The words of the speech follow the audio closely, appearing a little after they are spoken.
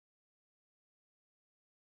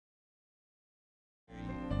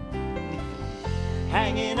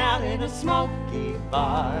down in a smoky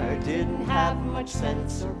bar, didn't have much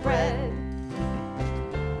sense or bread.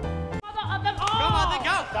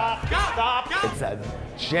 It's a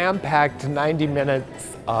jam-packed 90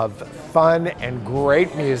 minutes of fun and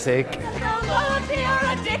great music.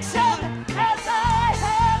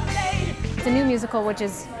 It's a new musical, which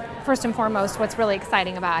is first and foremost what's really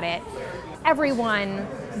exciting about it. Everyone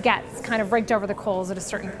gets kind of raked over the coals at a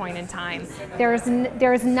certain point in time. There's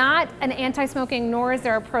not an anti-smoking nor is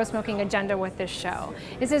there a pro-smoking agenda with this show.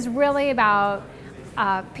 This is really about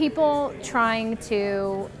people trying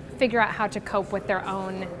to figure out how to cope with their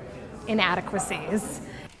own inadequacies.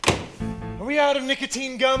 Are we out of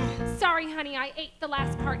nicotine gum? Sorry, honey, I ate the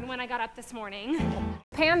last part when I got up this morning.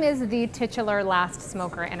 Pam is the titular last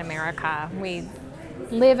smoker in America. We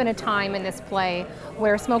live in a time in this play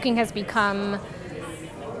where smoking has become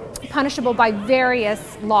punishable by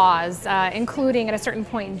various laws, including at a certain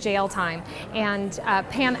point jail time, and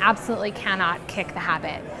Pam absolutely cannot kick the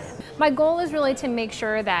habit. My goal is really to make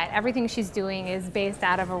sure that everything she's doing is based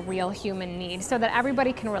out of a real human need so that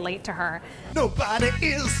everybody can relate to her. Nobody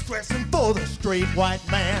is stressing for the straight white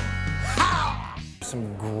man.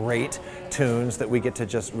 Some great tunes that we get to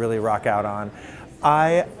just really rock out on.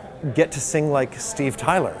 I get to sing like Steve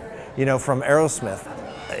Tyler, you know, from Aerosmith.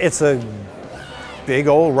 It's a big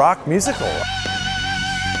old rock musical.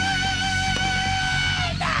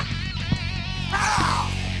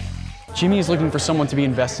 Jimmy is looking for someone to be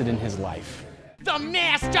invested in his life. The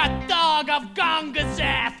master dog of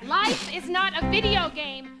Gongazath! Life is not a video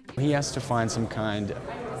game. He has to find some kind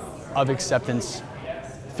of acceptance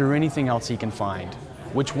through anything else he can find,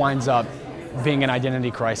 which winds up being an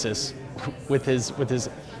identity crisis with his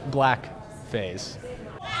black phase.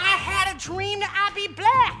 I had a dream that I'd be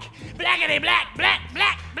black! Blackity black, black,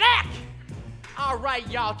 black, black! All right,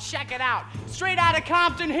 y'all, check it out. Straight out of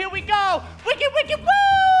Compton, here we go! Wicked, wicked, woo!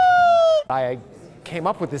 I came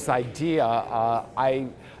up with this idea. I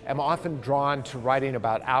am often drawn to writing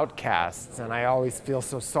about outcasts, and I always feel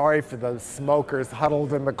so sorry for those smokers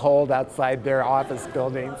huddled in the cold outside their office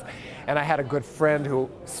buildings. And I had a good friend who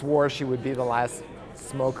swore she would be the last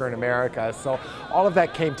smoker in America. So all of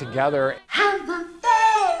that came together. Have a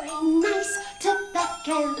very nice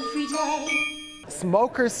tobacco-free day.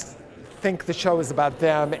 Smokers think the show is about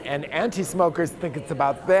them, and anti-smokers think it's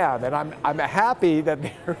about them. And I'm happy that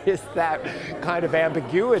there is that kind of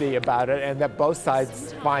ambiguity about it, and that both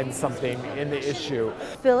sides find something in the issue.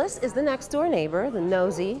 Phyllis is the next door neighbor, the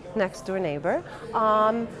nosy next door neighbor.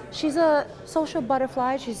 She's a social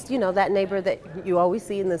butterfly. She's, you know, that neighbor that you always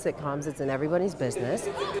see in the sitcoms. It's in everybody's business.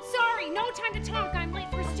 Sorry, no time to talk. I'm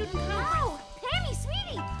late for a student conference. Oh, Pammy,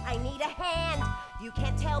 sweetie, I need a hand. You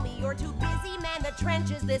can't tell me you're too busy, man the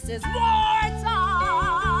trenches, this is wartime!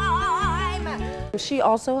 She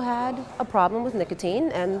also had a problem with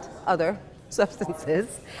nicotine and other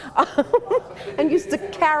substances and used to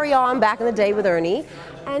carry on back in the day with Ernie.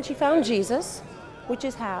 And she found Jesus, which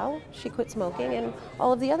is how she quit smoking and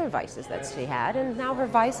all of the other vices that she had, and now her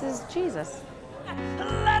vice is Jesus.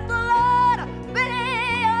 Let the Lord be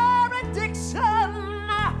your addiction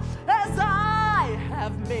as I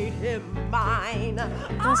have made him mine.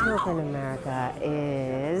 Last Smoker in America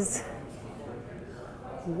is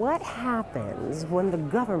what happens when the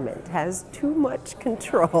government has too much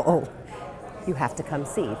control. You have to come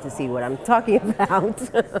see to see what I'm talking about.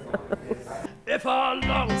 If our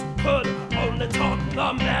lungs could only talk,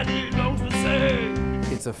 the man he knows would say.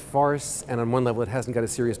 It's a farce, and on one level it hasn't got a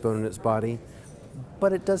serious bone in its body,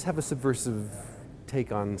 but it does have a subversive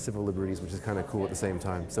take on civil liberties, which is kind of cool at the same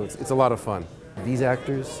time. So it's a lot of fun. These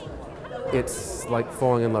actors, it's like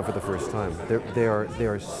falling in love for the first time. They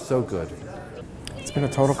are so good. It's been a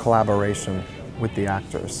total collaboration with the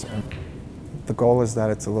actors. And the goal is that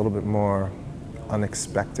it's a little bit more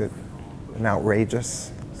unexpected and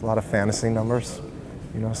outrageous. There's a lot of fantasy numbers,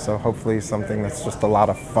 you know, so hopefully something that's just a lot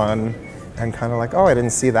of fun and kind of like, oh, I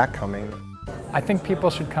didn't see that coming. I think people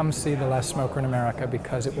should come see The Last Smoker in America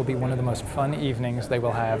because it will be one of the most fun evenings they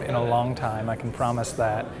will have in a long time, I can promise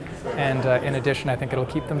that. And in addition, I think it'll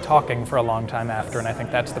keep them talking for a long time after, and I think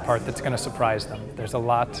that's the part that's going to surprise them. There's a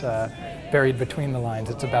lot buried between the lines.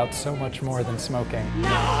 It's about so much more than smoking.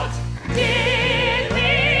 Not